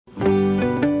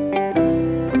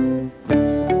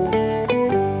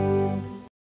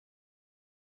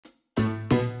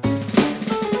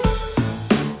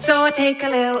take a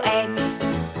little egg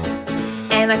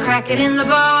and I crack it in the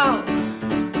bowl.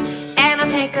 And I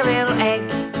take a little egg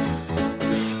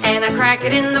and I crack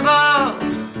it in the bowl.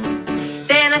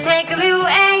 Then I take a little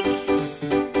egg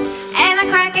and I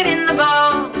crack it in the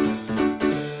bowl.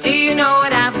 Do you know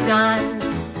what I've done?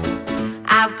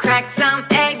 I've cracked some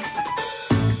eggs.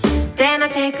 Then I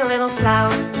take a little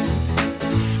flour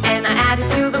and I add it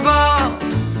to the bowl.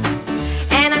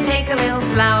 And I take a little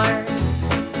flour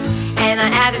and I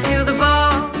add it to the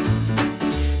bowl.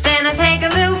 Then I take a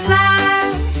little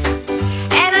flour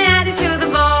and I add it to the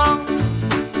bowl.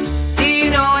 Do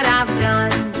you know what I've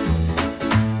done?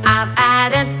 I've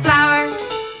added flour.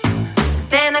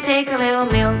 Then I take a little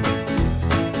milk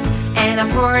and I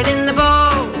pour it in the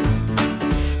bowl.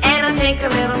 And I take a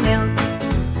little milk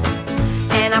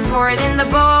and I pour it in the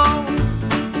bowl.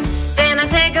 Then I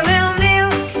take a little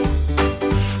milk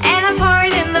and I pour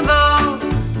it in the bowl.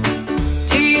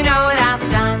 Do you know what I've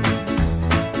done?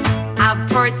 I've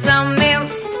poured some milk.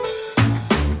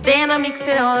 Then I mix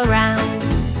it all around.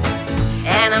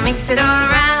 And I mix it all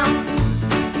around.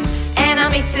 And I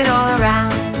mix it all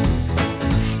around.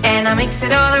 And I mix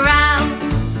it all around.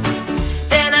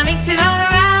 Then I mix it all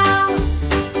around.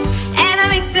 And I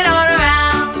mix it all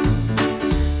around.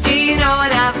 Do you know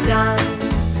what I've done?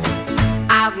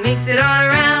 I've mixed it all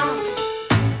around.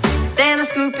 Then I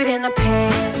scoop it in a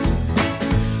pan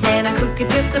and I cook it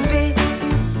just a bit.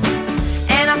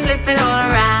 And I flip it all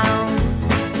around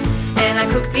and I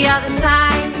cook the other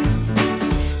side.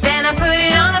 Then I put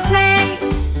it on a plate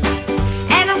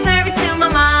and I serve it to my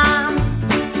mom.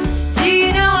 Do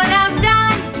you know what I've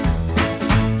done?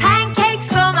 Pancakes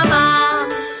for my mom.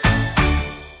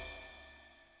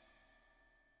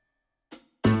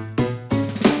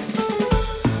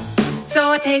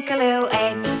 So I take a little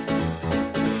egg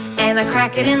and I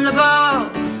crack it in the bowl.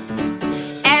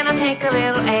 And I take a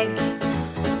little egg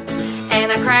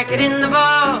and I crack it in the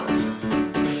bowl.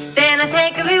 Then I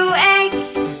take a little egg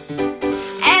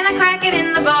and I crack it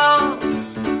in the bowl.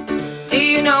 Do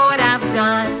you know what I've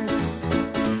done?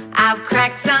 I've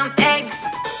cracked some eggs.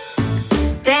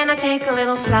 Then I take a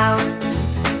little flour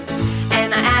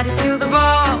and I add it to the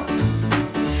bowl.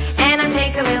 And I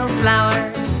take a little flour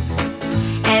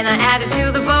and I add it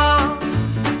to the bowl.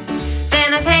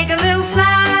 Then I take a little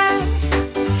flour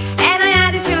and I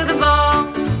add it to the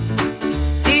bowl.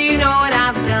 Do you know what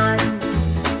I've done?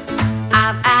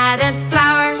 I've added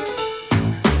flour.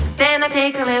 Then I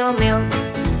take a little milk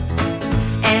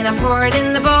and I pour it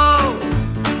in the bowl.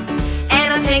 And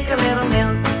I take a little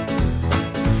milk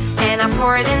and I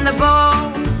pour it in the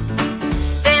bowl.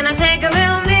 Then I take a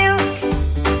little milk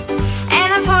and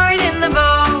I pour it in the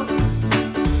bowl.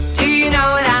 Do you know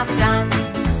what I've done?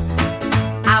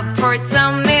 I've poured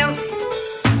some milk.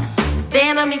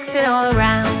 Then I mix it all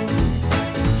around.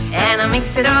 And I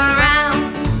mix it all around.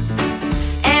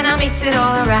 And I mix it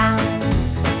all around.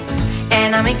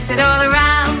 And I mix it all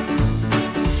around.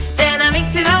 Then I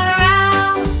mix it all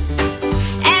around.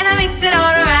 And I mix it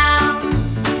all around.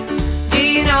 Do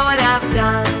you know what I've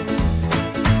done?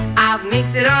 I've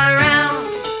mixed it all around.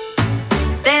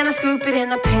 Then I scoop it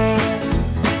in a pan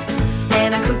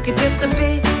and I cook it just a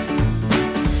bit.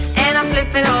 And I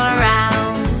flip it all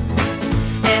around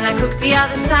and I cook the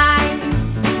other side.